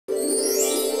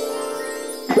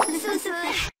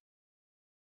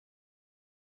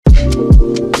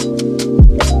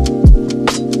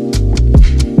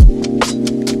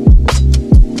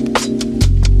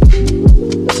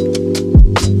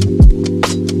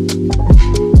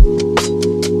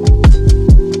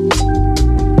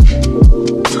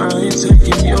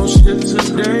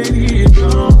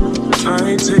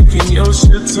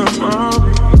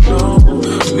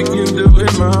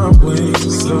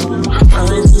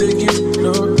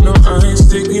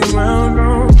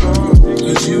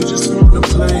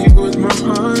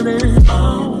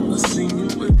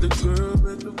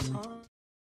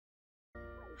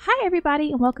Hi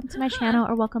everybody, and welcome to my channel,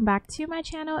 or welcome back to my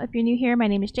channel. If you're new here, my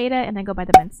name is Jada and I go by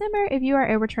the mintsimmer. If you are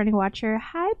a returning watcher,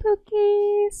 hi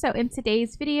pookies. So in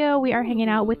today's video we are hanging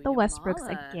out with the Westbrooks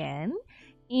again,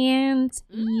 and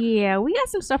yeah, we got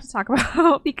some stuff to talk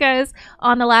about because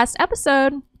on the last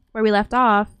episode where we left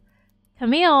off,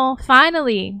 Camille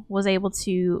finally was able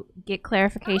to get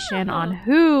clarification on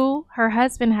who her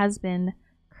husband has been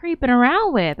creeping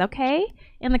around with, okay?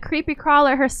 And the creepy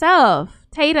crawler herself,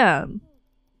 Tatum.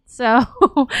 So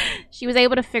she was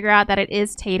able to figure out that it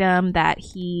is Tatum that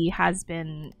he has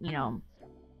been, you know,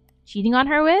 cheating on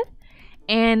her with.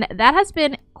 And that has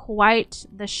been quite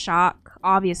the shock,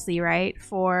 obviously, right,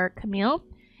 for Camille.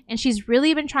 And she's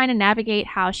really been trying to navigate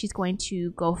how she's going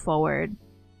to go forward,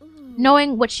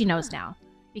 knowing what she knows now.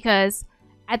 Because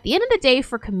at the end of the day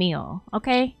for Camille,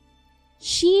 okay,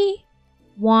 she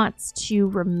wants to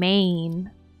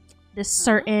remain this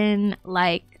certain,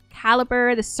 like,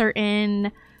 caliber, this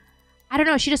certain... I don't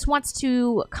know, she just wants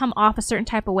to come off a certain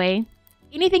type of way.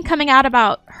 Anything coming out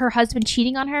about her husband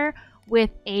cheating on her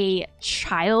with a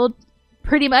child,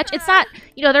 pretty much. It's not,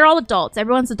 you know, they're all adults.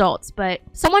 Everyone's adults. But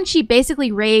someone she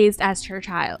basically raised as her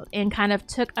child and kind of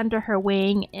took under her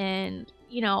wing, and,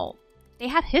 you know, they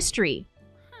have history.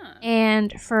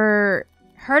 And for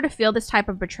her to feel this type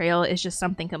of betrayal is just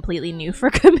something completely new for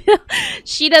Camille.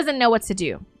 She doesn't know what to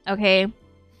do, okay?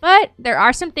 But there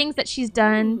are some things that she's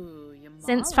done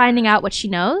since finding out what she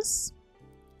knows,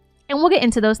 and we'll get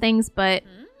into those things, but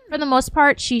for the most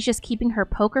part she's just keeping her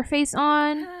poker face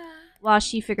on while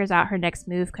she figures out her next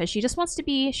move, because she just wants to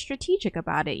be strategic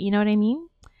about it, you know what I mean?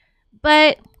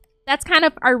 But that's kind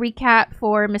of our recap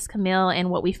for Miss Camille and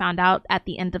what we found out at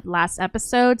the end of the last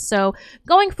episode. So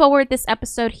going forward, this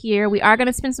episode here, we are going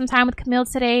to spend some time with Camille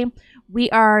today.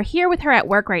 We are here with her at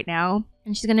work right now,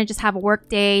 and she's going to just have a work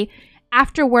day.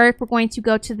 After work, we're going to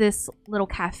go to this little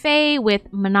cafe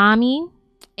with Manami,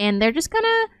 and they're just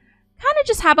gonna kind of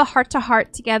just have a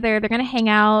heart-to-heart together. They're gonna hang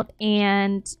out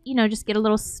and, you know, just get a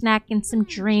little snack and some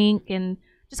drink and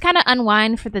just kind of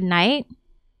unwind for the night.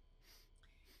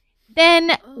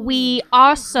 Then we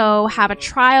also have a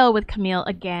trial with Camille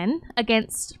again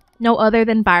against no other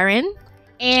than Byron.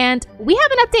 And we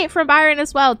have an update from Byron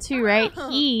as well too, right?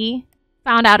 He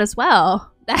found out as well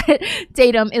that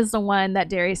Tatum is the one that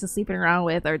Darius is sleeping around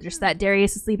with, or just that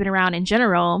Darius is sleeping around in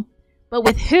general. But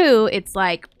with who, it's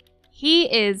like he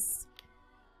is,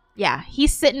 yeah,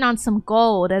 he's sitting on some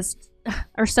gold, as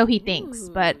or so he thinks.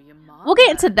 But we'll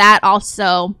get into that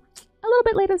also a little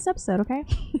bit later this episode, okay?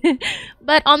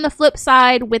 But on the flip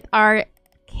side, with our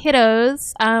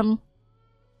kiddos,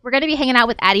 we're gonna be hanging out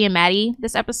with Addie and Maddie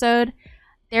this episode.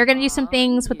 They're going to do some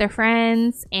things with their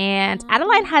friends, and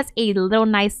Adeline has a little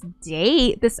nice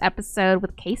date this episode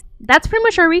with Casey. That's pretty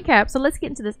much our recap, so let's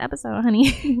get into this episode,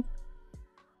 honey.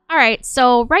 Alright,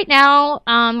 so right now,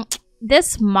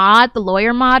 this mod, the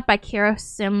lawyer mod by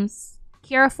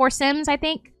Kira4Sims, I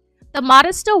think. The mod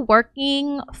is still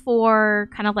working for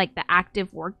kind of like the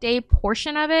active workday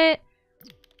portion of it,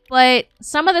 but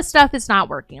some of the stuff is not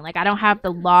working. Like, I don't have the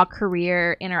law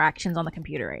career interactions on the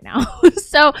computer right now.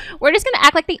 So we're just going to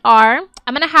act like they are.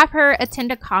 I'm going to have her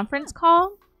attend a conference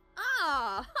call.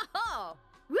 Oh,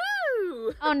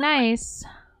 nice.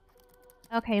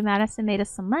 Okay, Madison made us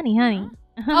some money, honey.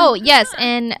 Oh, yes.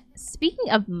 And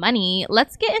speaking of money,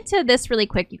 let's get into this really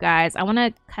quick, you guys. I want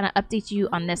to kind of update you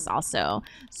on this also.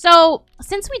 So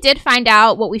since we did find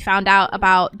out what we found out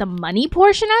about the money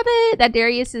portion of it, that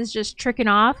Darius is just tricking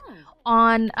off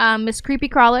on Miss Creepy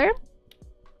Crawler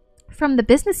from the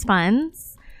business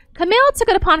funds, Camille took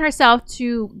it upon herself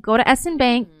to go to S&B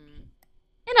Bank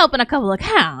and open a couple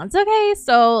accounts. Okay,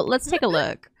 so let's take a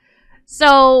look.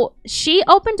 So she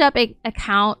opened up an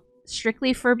account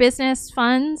strictly for business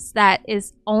funds that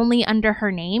is only under her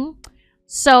name.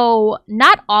 So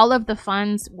not all of the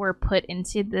funds were put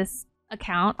into this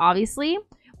account, obviously,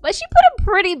 but she put a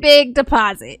pretty big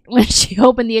deposit when she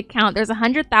opened the account. There's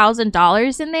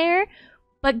 $100,000 in there,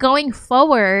 but going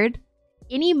forward,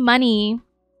 any money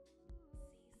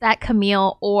that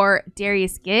Camille or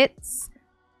Darius gets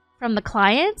from the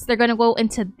clients, they're going to go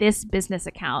into this business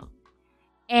account.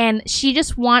 And she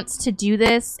just wants to do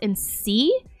this and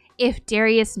see if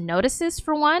Darius notices,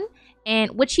 for one,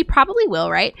 and which he probably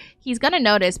will, right? He's gonna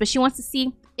notice, but she wants to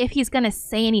see if he's gonna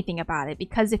say anything about it,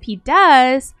 because if he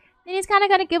does, then he's kind of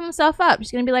gonna give himself up.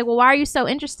 She's gonna be like, well, why are you so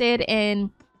interested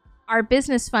in our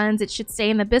business funds? It should stay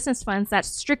in the business funds. That's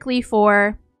strictly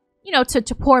for, you know,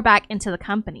 to pour back into the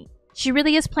company. She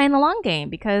really is playing the long game,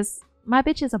 because my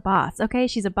bitch is a boss, okay?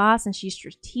 She's a boss and she's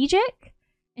strategic.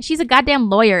 And she's a goddamn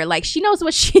lawyer. Like, she knows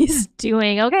what she's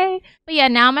doing, okay? But yeah,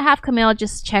 now I'm gonna have Camille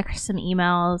just check some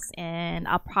emails, and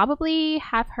I'll probably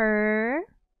have her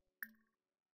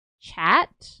chat,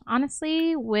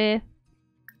 honestly, with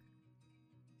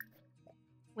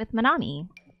Manami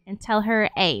and tell her,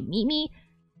 hey, meet me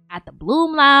at the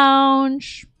Bloom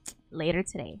Lounge later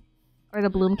today. Or the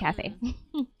Bloom Cafe.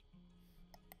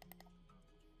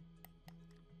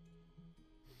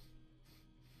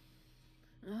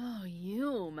 Oh,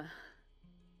 Yum.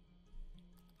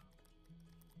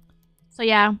 So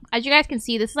yeah, as you guys can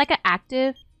see, this is like an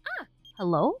active...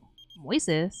 Hello?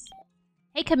 Moises.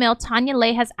 Hey Camille, Tanya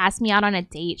Lay has asked me out on a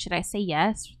date. Should I say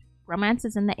yes? Romance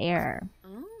is in the air.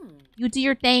 You do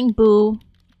your thing, boo.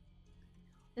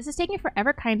 This is taking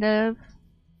forever, kind of.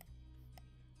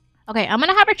 Okay, I'm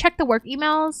gonna have her check the work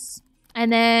emails.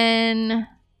 And then...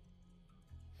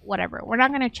 whatever. We're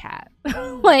not gonna chat.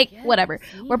 Like, whatever.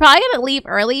 We're probably gonna leave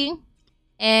early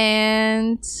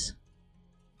and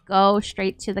go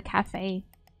straight to the cafe.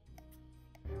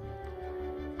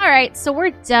 Alright, so we're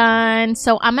done.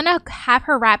 So I'm gonna have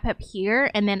her wrap up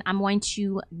here, and then I'm going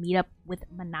to meet up with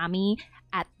Manami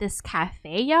at this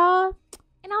cafe, y'all.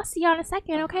 And I'll see y'all in a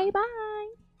second, okay? Bye.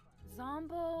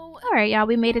 Alright, y'all.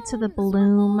 We made it to the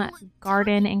Bloom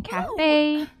Garden and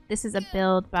Cafe. This is a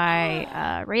build by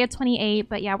Rhea28.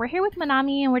 But yeah, we're here with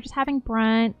Manami and we're just having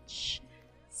brunch.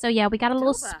 So yeah, we got a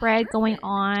little spread going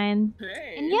on.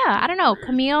 And yeah, I don't know.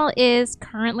 Camille is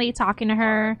currently talking to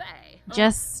her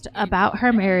just about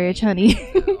her marriage, honey.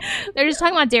 They're just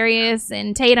talking about Darius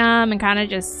and Tatum and kind of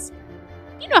just...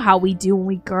 you know how we do when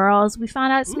we girls. We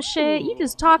find out some shit. You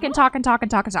just talk and talk and talk and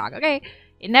talk and talk, okay?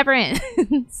 It never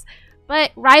ends.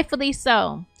 But rightfully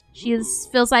so. She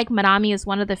feels like Manami is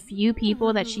one of the few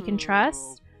people that she can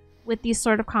trust with these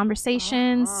sort of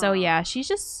conversations. So yeah, she's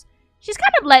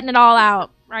kind of letting it all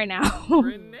out right now.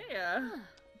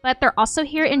 But they're also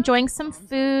here enjoying some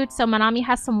food. So Manami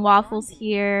has some waffles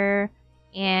here.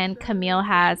 And Camille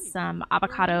has some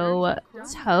avocado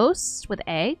toast with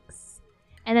eggs.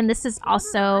 And then this is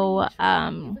also,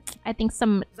 I think,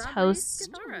 some toast,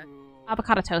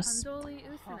 avocado toast.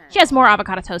 She has more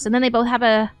avocado toast. And then they both have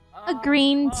a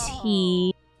green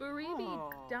tea.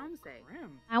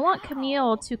 I want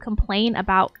Camille to complain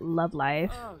about love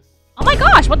life. Oh my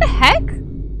gosh, what the heck?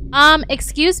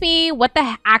 Excuse me, what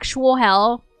the actual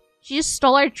hell? She just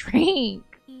stole our drink.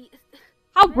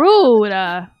 How rude.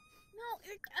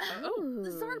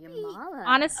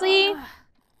 Honestly,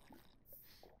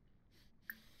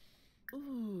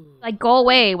 like, go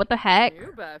away. What the heck?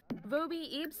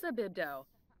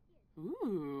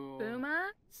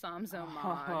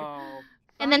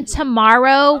 And then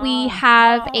tomorrow we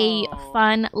have a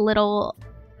fun little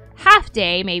half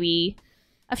day, maybe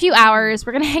a few hours.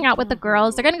 We're gonna hang out with the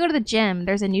girls. They're gonna go to the gym.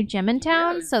 There's a new gym in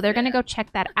town, so they're gonna go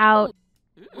check that out.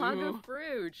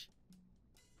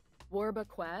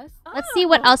 Let's see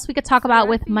what else we could talk about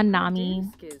with Manami.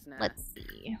 Let's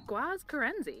see.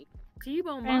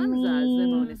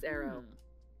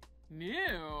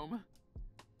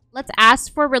 Let's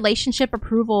ask for relationship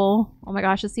approval. Oh my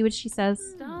gosh, let's see what she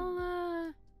says.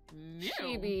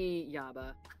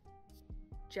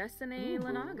 Jessene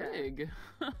Lanaga.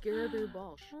 Girabu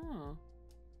Bolsh.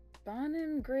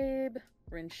 Bonin Grabe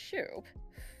Rinshoop.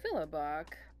 Philibok.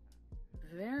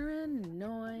 Varen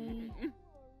Noy.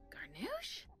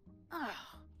 Garnouche?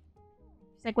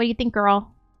 She's like, what do you think,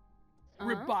 girl?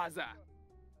 Ribaza.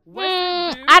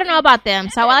 I don't know about them,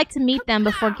 so I like to meet them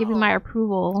before giving my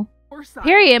approval.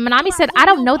 Period. Manami said, I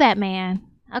don't know that man.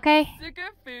 Okay?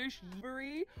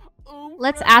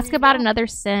 Let's ask about another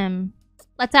sim.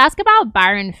 Let's ask about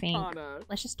Byron Fink.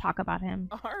 Let's just talk about him.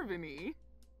 Arvini.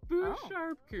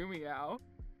 Sharp Kumiao.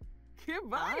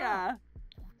 Kibaya.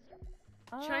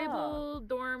 Tribal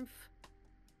Dormf.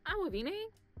 Awavine?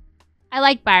 I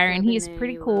like Byron. He's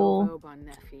pretty cool.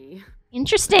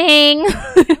 Interesting. You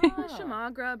know,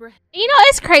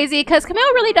 it's crazy because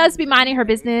Camille really does be minding her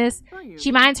business.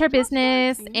 She minds her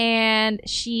business and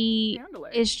she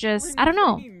is just, I don't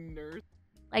know.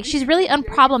 Like, she's really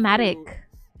unproblematic.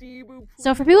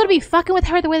 So for people to be fucking with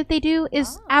her the way that they do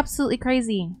is absolutely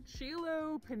crazy. That's okay.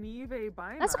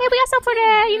 We got something for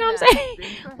that. You know what I'm saying?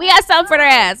 We got something for their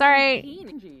ass. All right.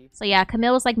 So yeah,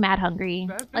 Camille was like mad hungry.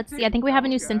 Let's see. I think we have a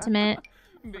new sentiment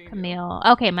for Camille.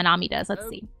 Okay, Manami does. Let's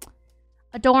see.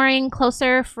 Adoring,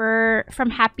 closer from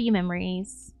happy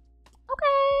memories.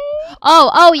 Okay.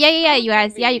 Oh, yeah, you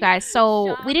guys. Yeah, you guys.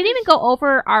 So we didn't even go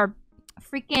over our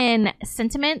freaking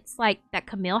sentiments like that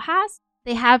Camille has.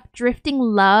 They have drifting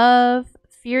love,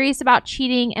 furious about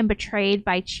cheating, and betrayed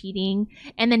by cheating.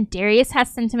 And then Darius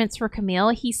has sentiments for Camille.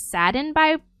 He's saddened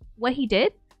by what he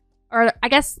did. Or I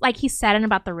guess like he's saddened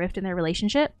about the rift in their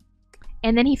relationship.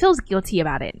 And then he feels guilty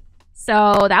about it. So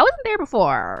that wasn't there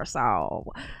before.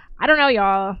 So I don't know,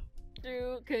 y'all.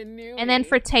 And then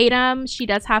for Tatum, she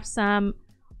does have some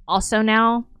also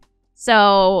now.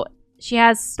 So she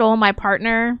has stole my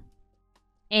partner.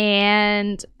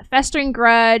 And festering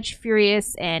grudge,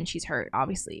 furious, and she's hurt,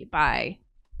 obviously, by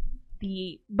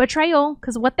the betrayal.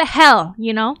 Because what the hell,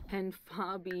 you know? And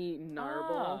Fabi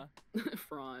Narble.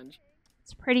 Frange.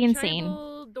 It's pretty insane.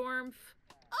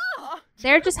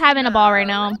 They're just having a ball right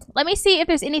now. Let me see if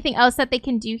there's anything else that they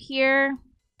can do here.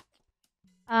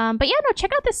 But yeah, no,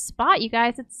 check out this spot, you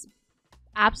guys. It's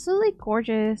absolutely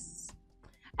gorgeous.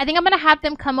 I think I'm going to have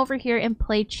them come over here and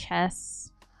play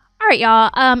chess. Alright, y'all.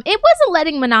 It wasn't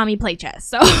letting Manami play chess,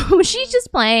 so she's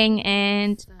just playing,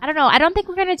 and I don't know. I don't think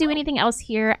we're gonna do anything else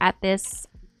here at this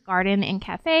garden and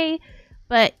cafe,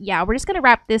 but yeah, we're just gonna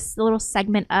wrap this little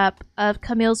segment up of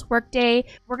Camille's workday.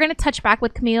 We're gonna touch back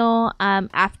with Camille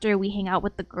after we hang out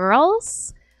with the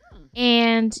girls,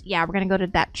 and yeah, we're gonna go to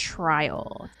that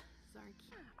trial.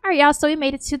 Alright, y'all, so we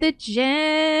made it to the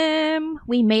gym.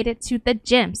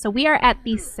 So we are at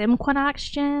the Simquinox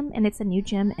gym, and it's a new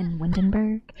gym in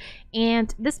Windenburg.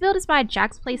 And this build is by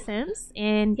Jack's Play Sims,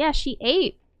 and yeah, she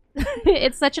ate.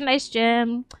 It's such a nice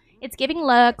gym. It's giving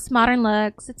looks, modern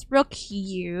looks. It's real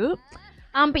cute.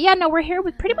 But yeah, no, we're here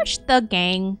with pretty much the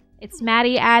gang. It's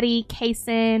Maddie, Addie,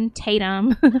 Kaysen,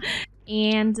 Tatum,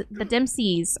 and the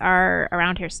Dempseys are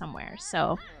around here somewhere.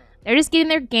 So they're just getting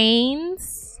their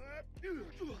gains.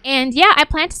 And yeah, I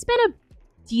plan to spend a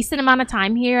decent amount of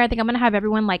time here. I think I'm going to have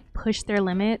everyone like push their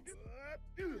limits.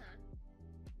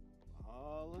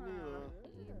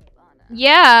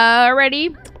 Yeah,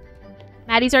 already.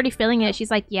 Maddie's already feeling it.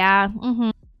 She's like, yeah.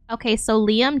 Okay, so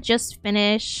Liam just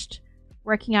finished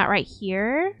working out right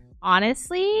here.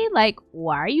 Honestly, like,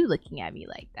 why are you looking at me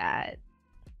like that?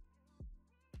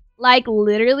 Like,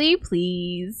 literally,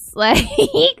 please. Like...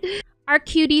 Our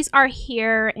cuties are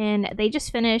here, and they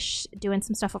just finished doing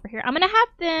some stuff over here. I'm going to have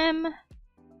them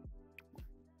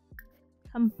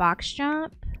come box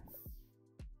jump.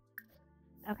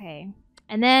 Okay.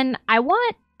 And then I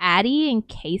want Addie and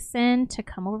Kaysen to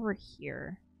come over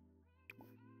here.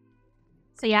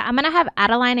 So yeah, I'm going to have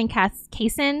Adeline and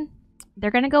Kaysen.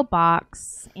 They're going to go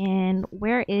box. And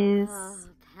where is...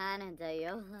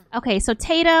 Okay, so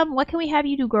Tatum, what can we have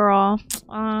you do, girl?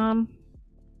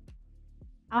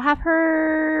 I'll have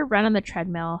her run on the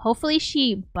treadmill. Hopefully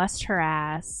she busts her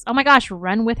ass. Oh my gosh,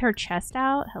 run with her chest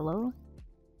out? Hello?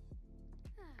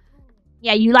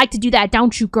 Yeah, you like to do that,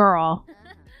 don't you, girl?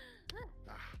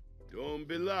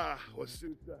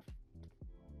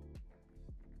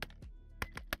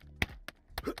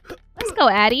 Let's go,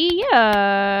 Addie.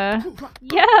 Yeah.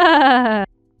 Yeah.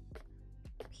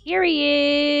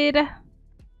 Period.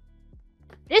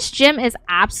 This gym is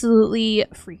absolutely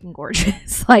freaking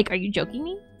gorgeous. Like, are you joking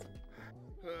me?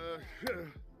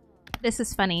 This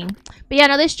is funny. But yeah,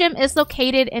 no, this gym is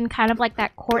located in kind of like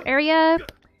that court area.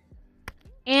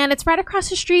 And it's right across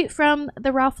the street from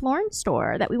the Ralph Lauren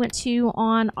store that we went to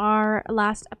on our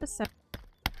last episode.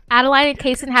 Adeline and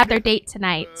Kaysen have their date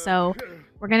tonight. So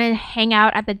we're going to hang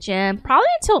out at the gym probably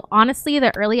until, honestly,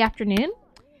 the early afternoon.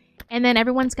 And then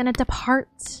everyone's going to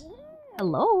depart.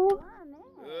 Hello?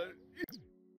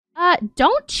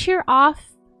 Don't cheer off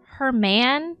her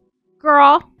man,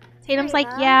 girl. Tatum's like,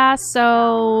 yeah,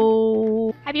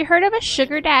 so... Have you heard of a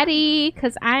sugar daddy?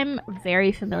 Because I'm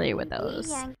very familiar with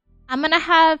those. I'm gonna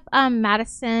have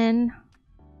Madison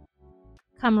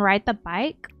come ride the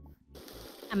bike.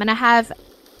 I'm gonna have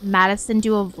Madison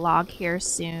do a vlog here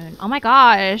soon. Oh my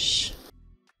gosh.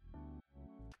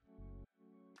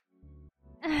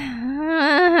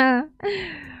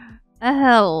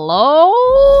 Hello?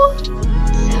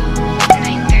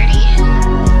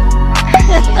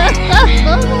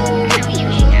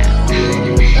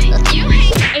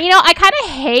 And, you know, I kind of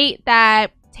hate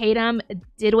that Tatum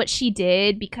did what she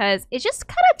did because it's just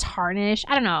kind of tarnished.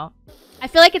 I don't know. I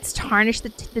feel like it's tarnished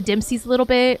the Dempseys a little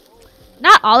bit.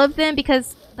 Not all of them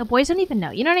because the boys don't even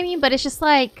know. You know what I mean? But it's just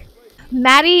like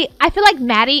Maddie. I feel like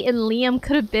Maddie and Liam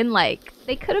could have been like,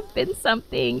 They could have been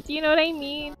something. Do you know what I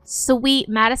mean? Sweet.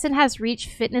 Madison has reached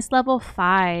fitness level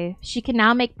 5. She can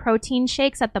now make protein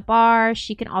shakes at the bar.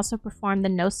 She can also perform the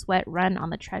no sweat run on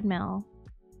the treadmill.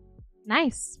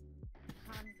 Nice.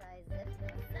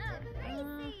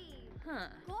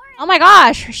 Oh my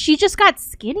gosh, she just got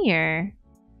skinnier.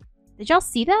 Did y'all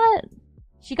see that?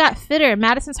 She got fitter.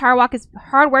 Madison's hard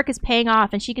work is paying off,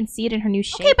 and she can see it in her new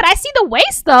shape. Okay, but I see the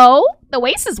waist though. The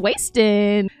waist is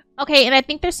wasted. Okay, and I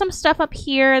think there's some stuff up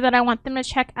here that I want them to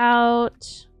check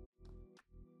out.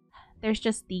 There's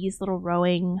just these little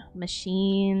rowing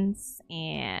machines,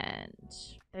 and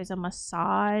there's a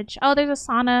massage. Oh, there's a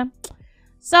sauna.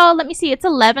 So let me see. It's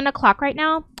 11 o'clock right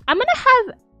now. I'm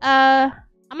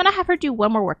gonna have her do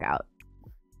one more workout.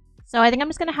 So I think I'm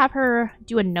just gonna have her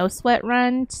do a no sweat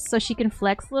run so she can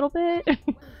flex a little bit.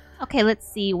 Okay,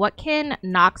 let's see. What can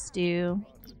Knox do?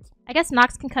 I guess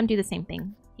Knox can come do the same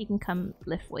thing. He can come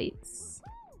lift weights.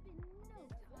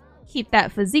 Keep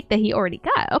that physique that he already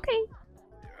got. Okay.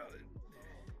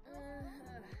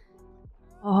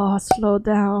 Oh, slow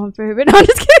down, baby. No, I'm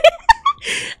just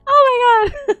kidding.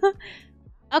 Oh my god.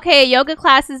 Okay, yoga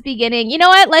class is beginning. You know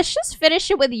what? Let's just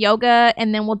finish it with yoga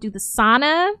and then we'll do the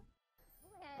sauna.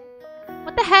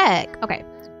 What the heck? Okay.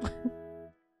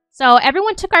 So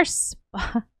everyone took our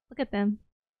spot. Look at them.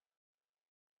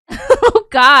 Oh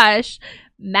gosh.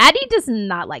 Maddie does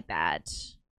not like that.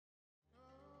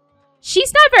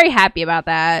 She's not very happy about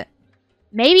that.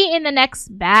 Maybe in the next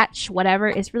batch, whatever,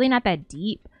 it's really not that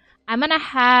deep. I'm gonna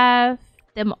have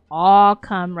them all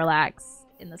come relax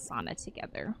in the sauna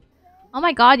together. Oh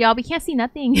my god, y'all, we can't see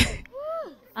nothing.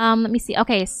 Let me see.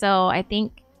 Okay, so I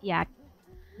think, yeah,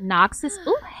 Knox is...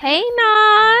 Ooh, hey,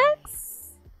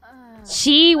 Knox!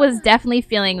 She was definitely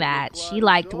feeling that. She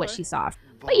liked what she saw.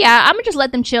 But yeah, I'm gonna just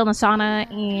let them chill in the sauna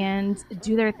and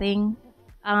do their thing.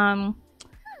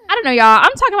 I don't know, y'all.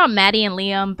 I'm talking about Maddie and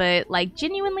Liam, but like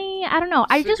genuinely, I don't know.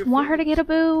 I just want her to get a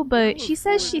boo, but she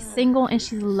says she's single and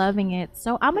she's loving it.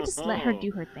 So I'm gonna just let her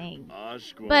do her thing.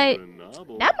 But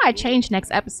that might change next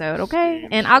episode, okay?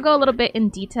 And I'll go a little bit in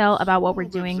detail about what we're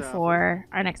doing for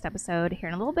our next episode here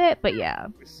in a little bit. But yeah.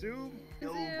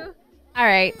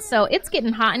 Alright, so it's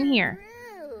getting hot in here.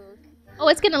 Oh,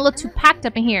 it's getting a little too packed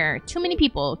up in here. Too many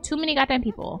people. Too many goddamn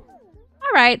people.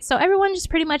 Alright, so everyone's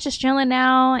just pretty much just chilling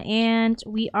now, and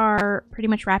we are pretty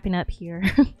much wrapping up here.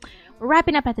 We're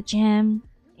wrapping up at the gym,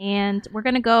 and we're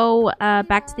gonna go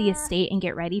back to the estate and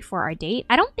get ready for our date.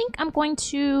 I don't think I'm going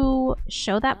to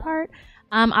show that part.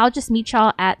 I'll just meet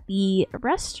y'all at the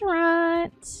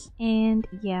restaurant, and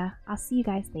yeah, I'll see you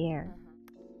guys there.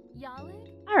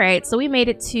 Alright, so we made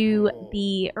it to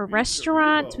the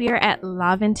restaurant. We are at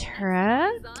La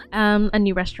Ventura, a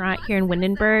new restaurant here in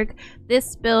Windenburg.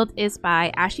 This build is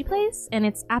by Ashley Place, and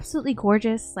it's absolutely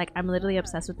gorgeous. Like, I'm literally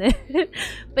obsessed with it.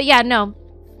 But yeah, no,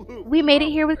 we made it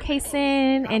here with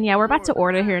Kaysen, and yeah, we're about to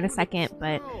order here in a second,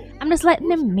 but I'm just letting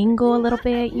them mingle a little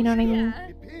bit, you know what I mean?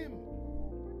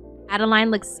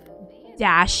 Adeline looks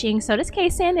dashing, so does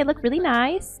Kaysen. They look really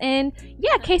nice, and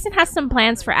yeah, Kaysen has some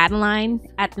plans for Adeline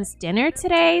at this dinner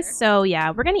today, so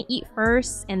yeah, we're gonna eat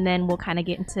first and then we'll kind of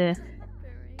get into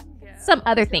some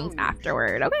other things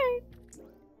afterward.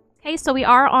 Okay, so we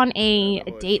are on a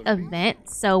date event,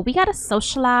 so we gotta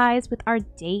socialize with our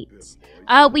date.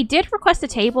 We did request a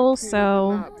table,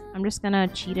 so I'm just gonna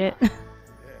cheat it.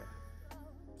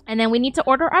 And then we need to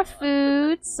order our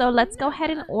food, so let's go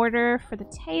ahead and order for the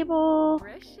table.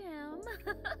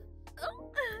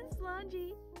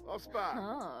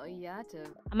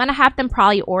 I'm gonna have them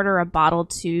probably order a bottle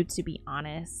too, to be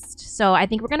honest. So I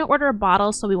think we're gonna order a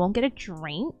bottle so we won't get a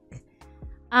drink.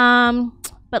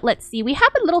 But let's see, we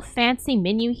have a little fancy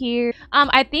menu here.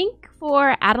 I think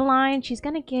for Adeline, she's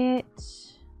gonna get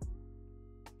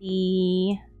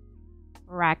the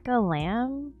rack of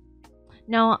lamb.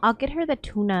 No, I'll get her the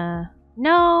tuna.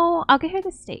 No, I'll get her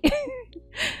the steak.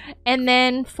 And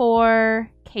then for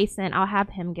Kaysen, I'll have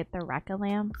him get the rack of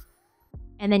lamb.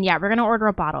 And then yeah, we're gonna order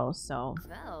a bottle. So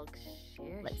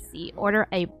let's see, order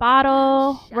a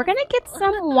bottle. We're gonna get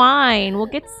some wine. We'll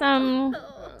get some.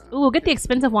 Ooh, we'll get the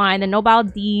expensive wine, the Nobel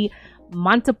di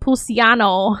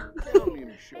Montepulciano.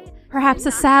 Perhaps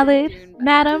a salad,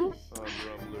 madam?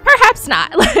 Perhaps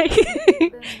not. Like,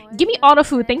 give me all the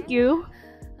food, thank you.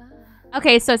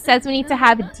 Okay, so it says we need to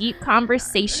have deep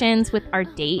conversations with our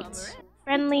date.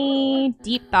 Friendly,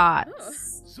 deep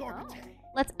thoughts.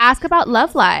 Let's ask about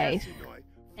love life.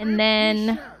 And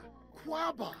then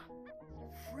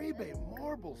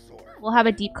we'll have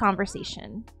a deep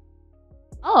conversation.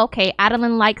 Oh, okay.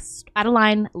 Adeline likes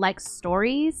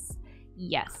stories.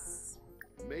 Yes.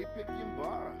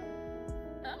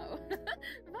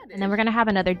 And then we're gonna have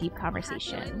another deep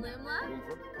conversation.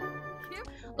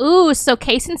 Ooh, so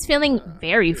Kaysen's feeling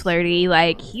very flirty.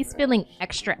 Like, he's feeling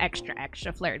extra, extra,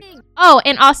 extra flirty. Oh,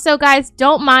 and also, guys,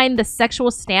 don't mind the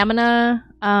sexual stamina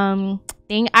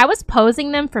thing. I was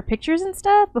posing them for pictures and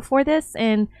stuff before this,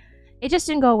 and it just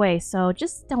didn't go away. So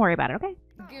just don't worry about it, okay?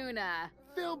 Guna.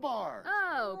 Filbar.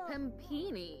 Oh,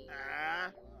 Pimpini.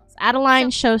 So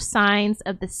Adeline shows signs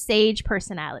of the sage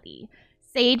personality.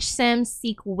 Sage Sims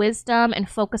seek wisdom and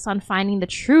focus on finding the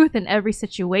truth in every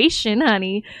situation,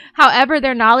 honey. However,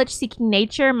 their knowledge-seeking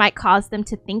nature might cause them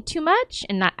to think too much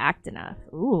and not act enough.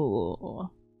 Ooh.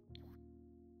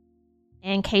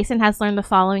 And Kaysen has learned the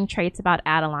following traits about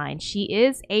Adeline. She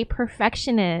is a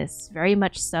perfectionist, very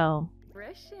much so.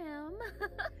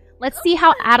 Let's see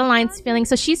how Adeline's feeling.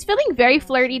 So she's feeling very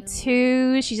flirty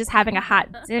too. She's just having a hot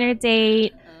dinner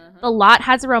date. The lot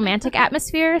has a romantic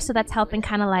atmosphere, so that's helping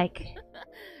kind of like,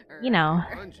 you know,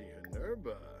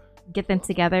 get them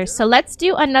together. So let's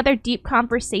do another deep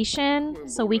conversation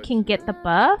so we can get the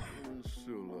buff.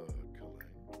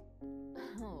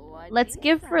 Let's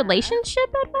give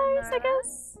relationship advice, I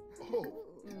guess.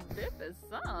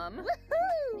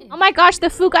 Oh my gosh, the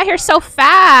food got here so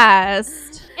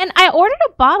fast. And I ordered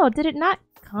a bottle. Did it not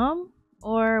come?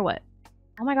 Or what?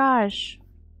 Oh my gosh.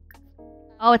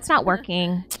 Oh, it's not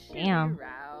working. Damn.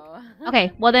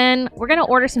 Okay, well then, we're gonna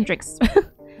order some drinks.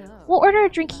 We'll order a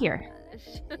drink here.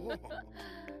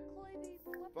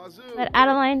 But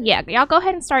Adeline, yeah, y'all go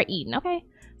ahead and start eating, okay?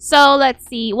 So let's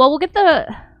see. Well, we'll get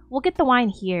the wine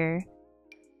here.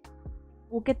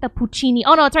 We'll get the puccini.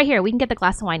 Oh no, it's right here. We can get the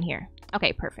glass of wine here.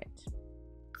 Okay, perfect.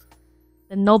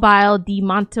 The Nobile di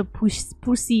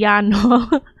Montepulciano.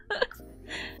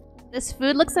 This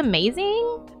food looks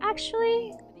amazing,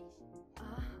 actually.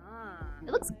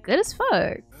 It looks good as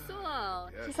fuck.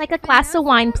 Just like a glass of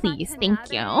wine, please.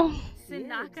 Thank you.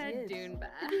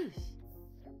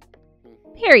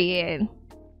 Period.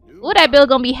 Ooh, that bill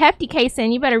gonna be hefty,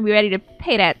 Kaysen. You better be ready to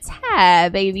pay that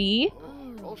tab, baby.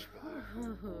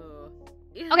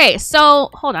 Okay, so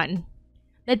hold on.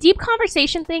 The deep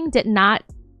conversation thing did not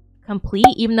complete,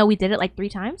 even though we did it like 3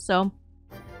 times. So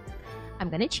I'm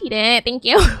gonna cheat it. Thank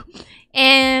you.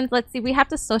 And let's see. We have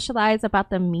to socialize about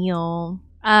the meal.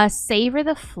 Savor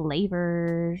the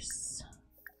flavors.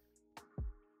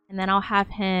 And then I'll have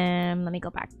him, let me go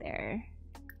back there.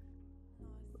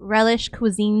 Relish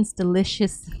cuisine's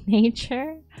delicious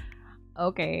nature.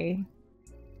 Okay.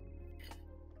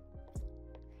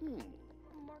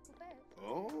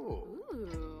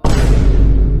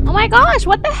 Oh my gosh,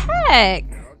 what the heck?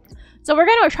 So we're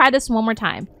gonna try this one more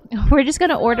time. We're just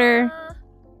gonna order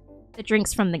the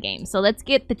drinks from the game. So let's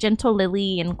get the Gentle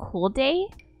Lily and Cool Day.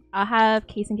 I'll have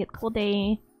Kaysen get Cool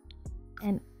Day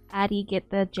and Addie get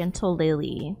the Gentle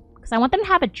Lily. Because I want them to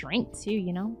have a drink too,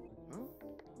 you know?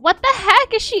 What the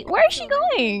heck is she? Where is she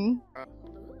going?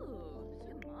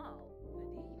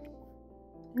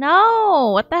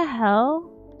 No, what the hell?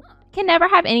 Can never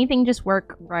have anything just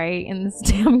work right in this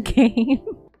damn game.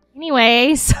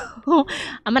 Anyway, so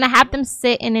I'm gonna have them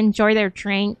sit and enjoy their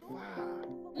drink.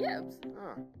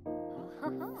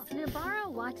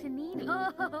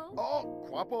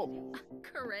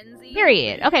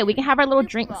 Period. Okay, we can have our little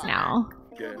drinks now.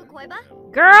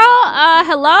 Girl,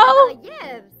 hello?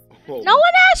 No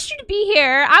one asked you to be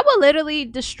here. I will literally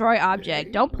destroy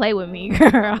object. Don't play with me,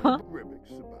 girl.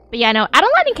 But yeah, no,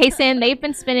 Adeline and Kaysen, they've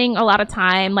been spending a lot of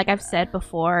time, like I've said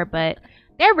before, but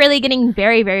they're really getting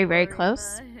very, very, very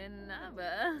close.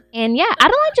 And yeah,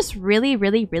 Adeline just really,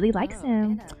 really, really likes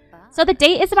him. So the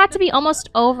date is about to be almost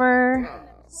over.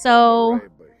 So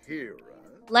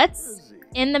let's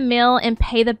end the meal and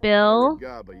pay the bill.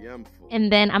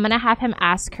 And then I'm going to have him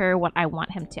ask her what I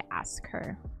want him to ask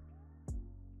her.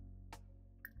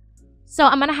 So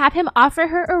I'm going to have him offer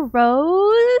her a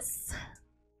rose.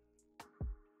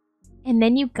 And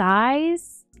then you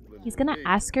guys, he's going to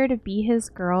ask her to be his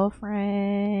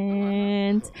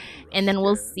girlfriend. And then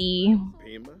we'll see.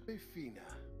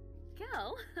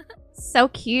 So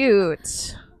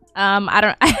cute. I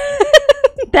don't...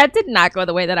 That did not go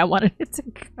the way that I wanted it to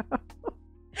go.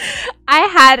 I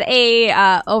had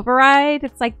a override.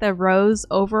 It's like the rose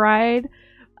override.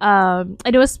 And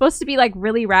it was supposed to be like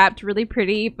really wrapped, really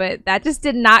pretty, but that just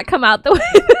did not come out the way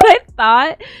that I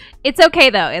thought. It's okay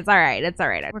though. It's alright. It's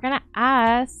alright. We're gonna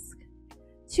ask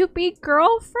to be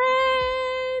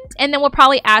girlfriend. And then we'll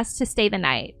probably ask to stay the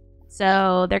night.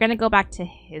 So they're gonna go back to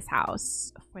his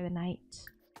house for the night.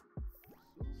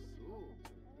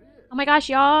 Oh my gosh,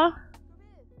 y'all.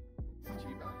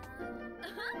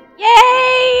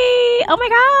 Yay! Oh my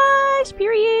gosh,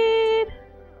 period.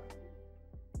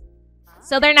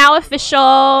 So they're now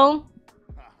official.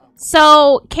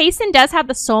 So Kaysen does have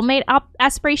the soulmate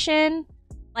aspiration.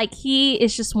 Like, he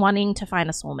is just wanting to find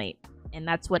a soulmate. And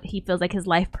that's what he feels like his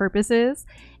life purpose is.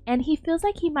 And he feels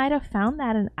like he might have found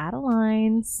that in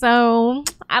Adeline. So,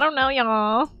 I don't know,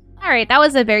 y'all. Alright, that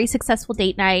was a very successful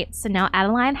date night. So now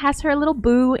Adeline has her little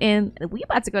boo. And we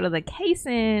about to go to the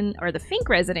Kaysen, or the Fink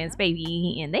residence,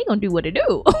 baby. And they gonna do what it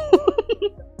do.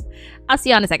 I'll see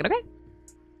y'all in a second, okay?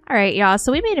 Alright, y'all.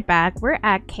 So we made it back. We're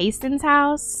at Kaysen's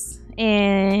house.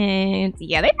 And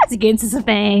yeah, they about to get into some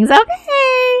things,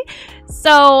 okay?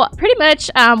 So pretty much,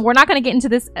 we're not going to get into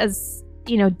this as,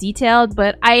 you know, detailed,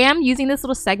 but I am using this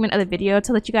little segment of the video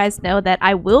to let you guys know that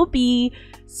I will be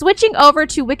switching over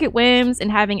to Wicked Whims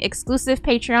and having exclusive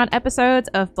Patreon episodes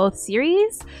of both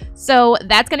series. So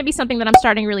that's going to be something that I'm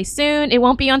starting really soon. It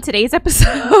won't be on today's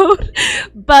episode,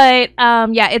 but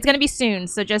yeah, it's going to be soon.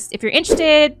 So just if you're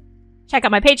interested, check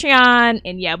out my Patreon,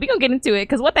 and yeah, we're gonna get into it,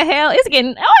 because what the hell is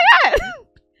getting... Oh my god!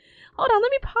 Hold on,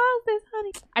 let me pause this,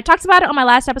 honey. I talked about it on my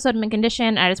last episode of Mint Condition,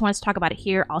 and I just wanted to talk about it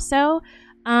here also.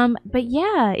 But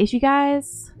yeah, if you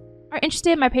guys are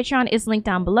interested, my Patreon is linked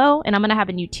down below, and I'm gonna have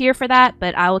a new tier for that,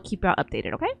 but I will keep y'all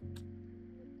updated, okay?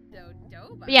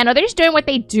 But yeah, no, they're just doing what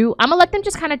they do. I'm gonna let them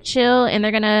just kind of chill, and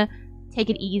they're gonna take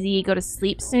it easy, go to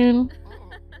sleep soon.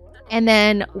 And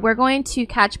then we're going to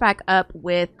catch back up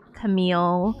with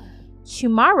Camille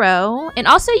tomorrow, and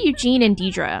also Eugene and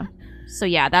Deidre. So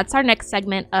yeah, that's our next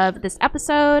segment of this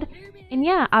episode, and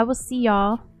yeah, I will see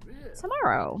y'all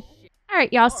tomorrow.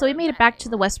 Alright, y'all, so we made it back to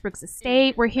the Westbrooks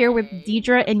estate. We're here with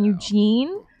Deidre and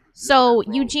Eugene. So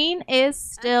Eugene is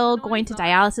still going to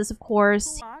dialysis, of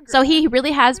course, so he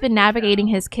really has been navigating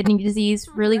his kidney disease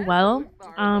really well.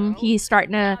 He's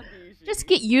starting to just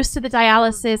get used to the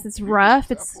dialysis. It's rough.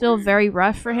 It's still very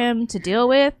rough for him to deal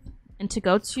with and to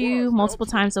go to multiple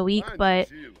times a week, but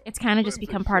it's kind of just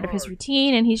become part of his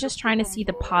routine, and he's just trying to see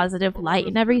the positive light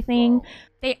and everything.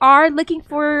 They are looking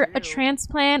for a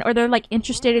transplant, or they're like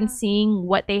interested in seeing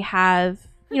what they have,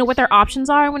 you know, what their options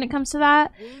are when it comes to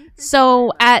that.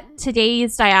 So at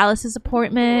today's dialysis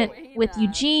appointment with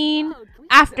Eugene,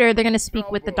 after, they're going to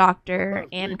speak with the doctor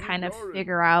and kind of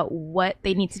figure out what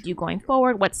they need to do going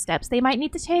forward, what steps they might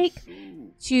need to take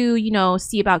to, you know,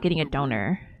 see about getting a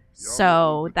donor.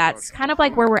 So that's kind of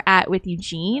like where we're at with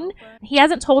Eugene. He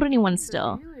hasn't told anyone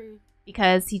still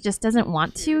because he just doesn't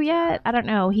want to yet. I don't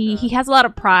know. He has a lot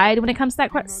of pride when it comes to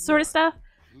that sort of stuff.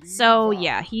 So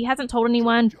yeah, he hasn't told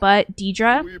anyone but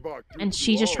Deidre, and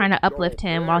she's just trying to uplift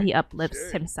him while he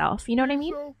uplifts himself. You know what I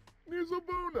mean?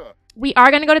 We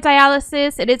are going to go to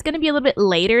dialysis. It is going to be a little bit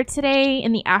later today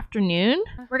in the afternoon.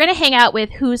 We're going to hang out with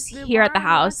who's here at the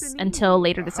house until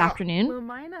later this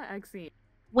afternoon,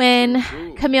 when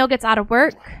Camille gets out of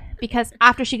work, because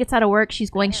after she gets out of work, she's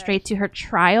going straight to her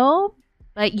trial.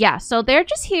 But yeah, so they're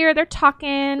just here. They're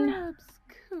talking.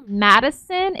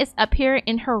 Madison is up here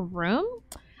in her room.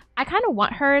 I kind of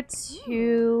want her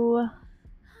to...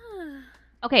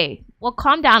 Okay, well,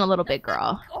 calm down a little bit,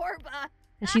 girl.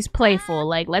 She's playful.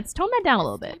 Like, let's tone that down a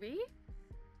little bit.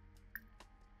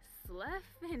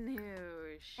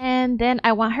 And then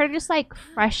I want her to just, like,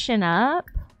 freshen up.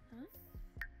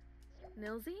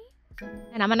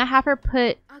 And I'm gonna have her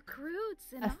put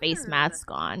a face mask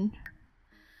on.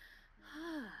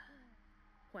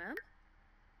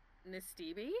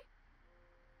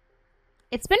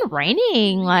 It's been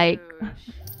raining, like,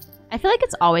 I feel like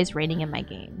it's always raining in my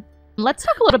game. Let's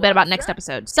talk a little bit about next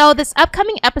episode. So this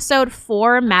upcoming episode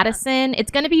for Madison, it's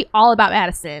gonna be all about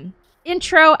Madison.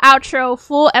 Intro, outro,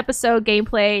 full episode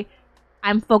gameplay.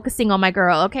 I'm focusing on my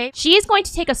girl, okay? She is going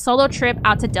to take a solo trip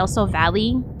out to Del Sol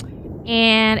Valley.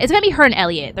 And it's gonna be her and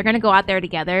Elliot. They're gonna go out there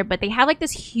together, but they have like this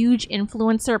huge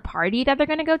influencer party that they're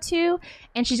gonna go to,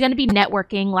 and she's gonna be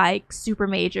networking like super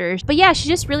majors. But yeah, she's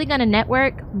just really gonna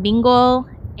network, mingle,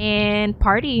 and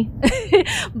party.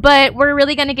 But we're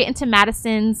really gonna get into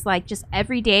Madison's like just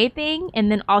everyday thing,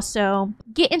 and then also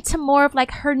get into more of like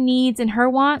her needs and her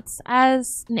wants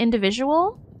as an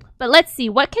individual. But let's see,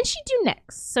 what can she do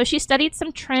next? So she studied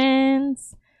some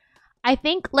trends. I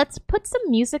think let's put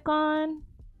some music on.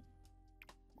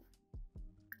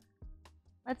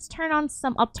 Let's turn on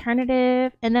some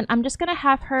alternative, and then I'm just gonna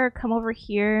have her come over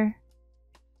here,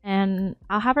 and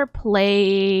I'll have her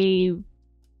play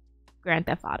Grand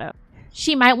Theft Auto.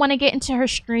 She might want to get into her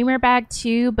streamer bag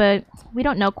too, but we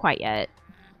don't know quite yet.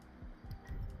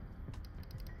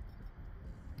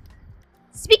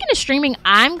 Speaking of streaming,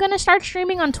 I'm gonna start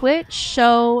streaming on Twitch,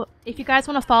 so if you guys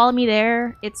want to follow me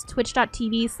there, it's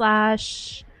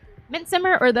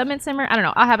twitch.tv/mintsimmer or the mintsimmer. I don't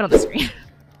know. I'll have it on the screen.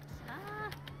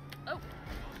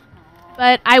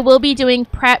 But I will be doing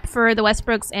prep for the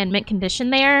Westbrooks and Mint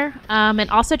Condition there. And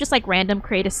also just like random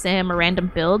create a sim or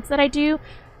random builds that I do.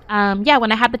 yeah,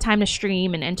 when I have the time to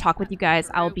stream and talk with you guys,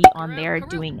 I'll be on there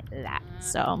doing that.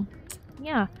 So,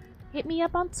 yeah, hit me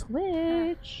up on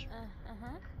Twitch.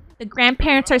 The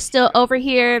grandparents are still over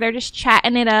here. They're just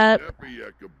chatting it up.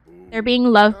 They're being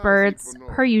lovebirds,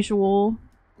 per usual.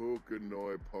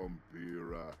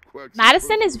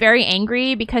 Madison is very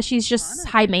angry because she's just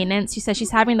high maintenance. She says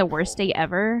she's having the worst day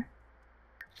ever.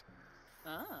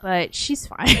 But she's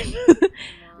fine.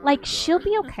 Like, she'll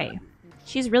be okay.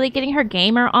 She's really getting her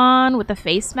gamer on with the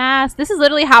face mask. This is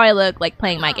literally how I look, like,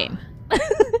 playing my game.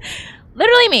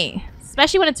 Literally me.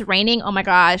 Especially when it's raining. Oh my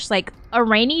gosh. Like, a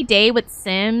rainy day with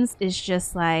Sims is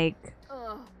just like...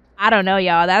 I don't know,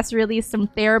 y'all. That's really some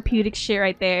therapeutic shit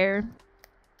right there.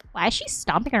 Why is she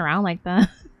stomping around like that?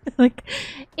 Like,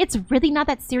 it's really not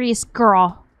that serious,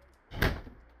 girl.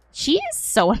 She is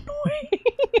so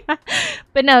annoying.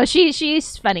 But no,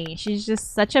 she's funny. She's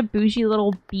just such a bougie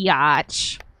little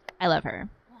biatch. I love her.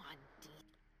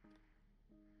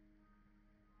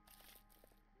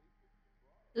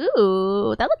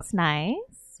 Ooh, that looks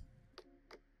nice.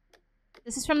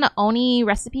 This is from the Oni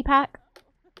recipe pack.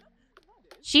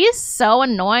 She is so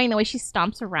annoying the way she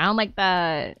stomps around like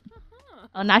that.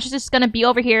 Oh, now she's just gonna be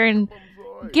over here and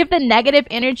give the negative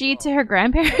energy to her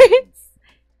grandparents.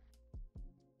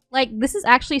 Like, this is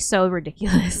actually so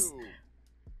ridiculous.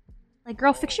 Like,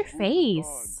 girl, fix your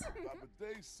face.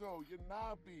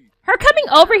 Her coming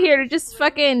over here to just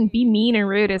fucking be mean and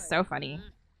rude is so funny.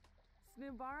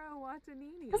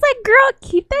 I was like, girl,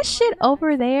 keep that shit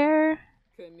over there.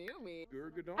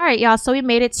 Alright, y'all, so we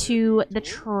made it to the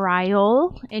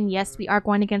trial. And yes, we are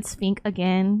going against Fink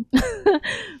again.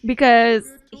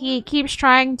 Because he keeps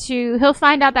trying to... He'll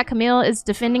find out that Camille is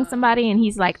defending somebody and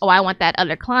he's like, oh, I want that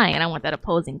other client. I want that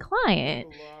opposing client.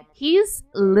 He's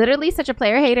literally such a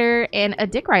player hater and a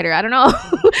dick rider. I don't know.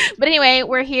 But anyway,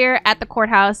 we're here at the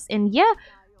courthouse. And yeah,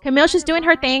 Camille's just doing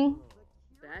her thing.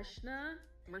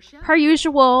 Per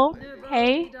usual.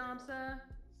 Hey.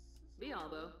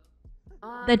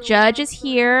 The judge is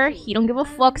here. He don't give a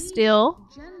fuck still.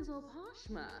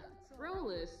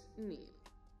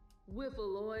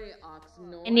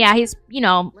 And yeah, he's, you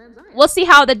know, we'll see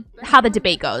how the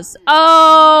debate goes.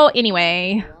 Oh,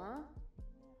 anyway.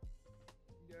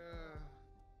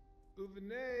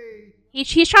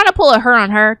 He's trying to pull a her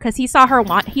on her because he saw her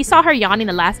yawning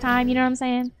the last time, you know what I'm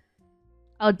saying?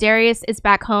 Oh, Darius is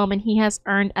back home and he has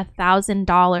earned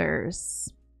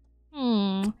 $1,000.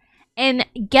 And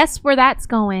guess where that's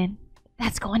going?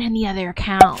 That's going in the other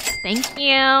account. Thank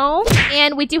you.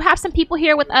 And we do have some people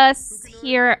here with us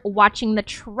here watching the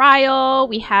trial.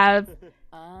 We have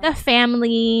the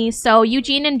family. So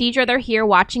Eugene and Deidre, they're here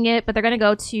watching it, but they're going to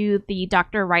go to the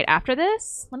doctor right after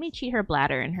this. Let me cheat her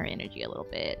bladder and her energy a little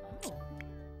bit.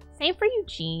 Same for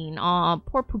Eugene. Aw,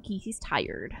 poor Pookie. He's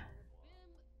tired.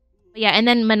 But yeah, and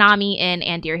then Manami and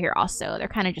Andy are here also. They're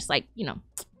kind of just like, you know,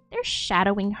 they're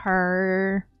shadowing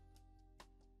her.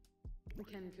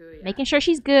 Making sure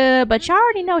she's good, but y'all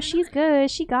already know she's good.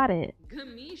 She got it. Oh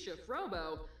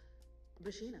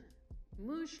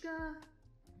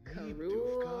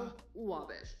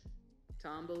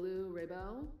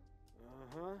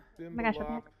my gosh,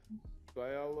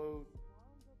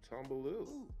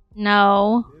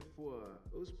 no.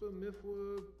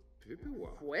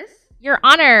 Your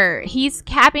Honor, he's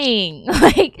capping.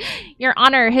 Like, Your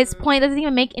Honor, his point doesn't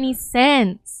even make any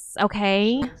sense,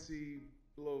 okay?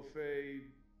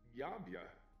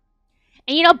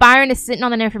 And you know, Byron is sitting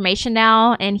on that information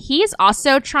now, and he's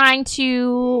also trying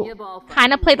to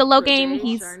kind of play the low game.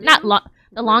 He's not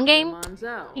the long game.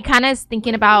 He kind of is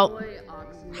thinking about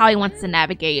how he wants to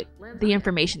navigate the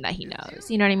information that he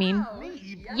knows. You know what I mean?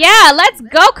 Yeah, let's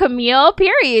go, Camille.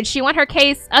 Period. She won her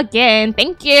case again.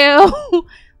 Thank you.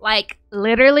 Like,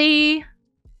 literally,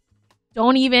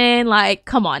 don't even, like,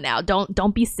 come on now.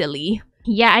 Don't be silly.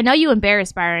 Yeah, I know you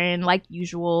embarrassed Byron, like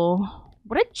usual.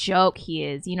 What a joke he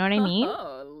is, you know what I mean?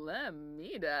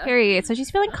 Period. So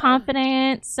she's feeling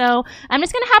confident. So I'm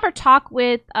just gonna have her talk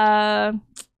with Deidre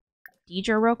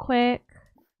real quick.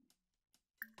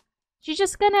 She's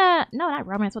just gonna not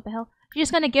romance, what the hell? She's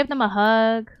just gonna give them a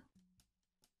hug.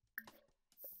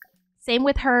 Same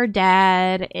with her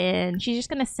dad, and she's just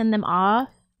gonna send them off.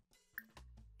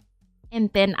 And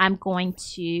then I'm going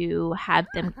to have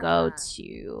them go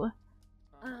to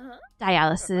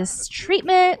dialysis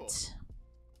treatment.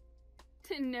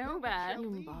 To know that.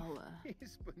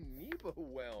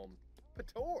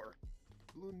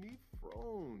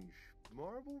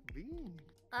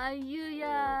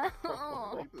 Ayuya.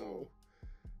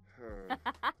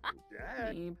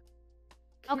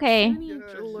 Okay.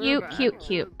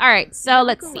 Cute. Alright, so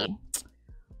let's see.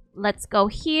 Let's go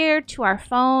here to our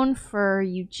phone for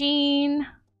Eugene.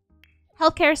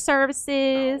 healthcare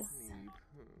services.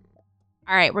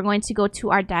 All right, we're going to go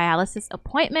to our dialysis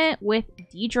appointment with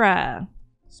Deidre.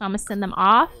 So I'm gonna send them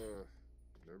off.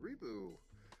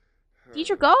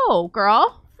 Deidre, go,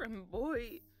 girl. From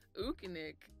boy,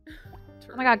 Ukinik.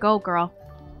 Oh my god, go, girl.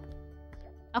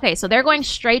 Okay, so they're going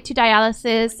straight to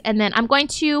dialysis, and then I'm going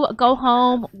to go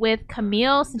home with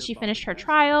Camille since she finished her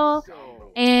trial,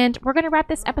 and we're gonna wrap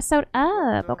this episode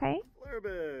up, okay?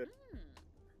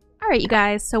 Alright, you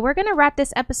guys, so we're gonna wrap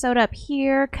this episode up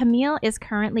here. Camille is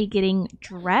currently getting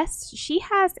dressed. She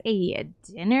has a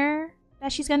dinner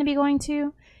that she's gonna be going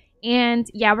to, and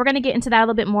yeah, we're gonna get into that a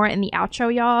little bit more in the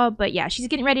outro, y'all, but yeah, she's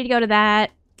getting ready to go to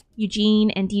that. Eugene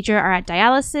and Deidre are at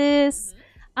dialysis.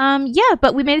 Yeah,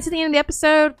 but we made it to the end of the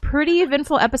episode. Pretty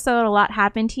eventful episode. A lot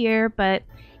happened here, but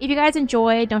if you guys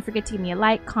enjoyed, don't forget to give me a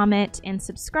like, comment, and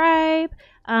subscribe.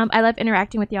 I love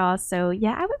interacting with y'all, so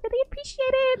yeah, I would really appreciate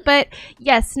it. But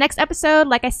yes, next episode,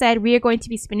 like I said, we are going to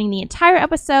be spending the entire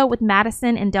episode with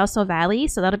Madison and Del Sol Valley,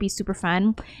 so that'll be super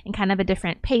fun and kind of a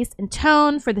different pace and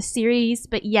tone for the series.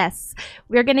 But yes,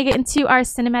 we're going to get into our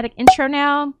cinematic intro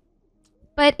now.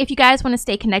 But if you guys want to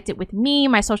stay connected with me,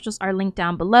 my socials are linked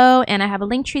down below, and I have a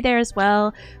link tree there as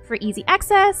well for easy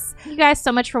access. Thank you guys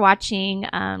so much for watching.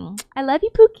 I love you,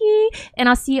 Pookie, and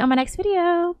I'll see you on my next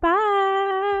video. Bye!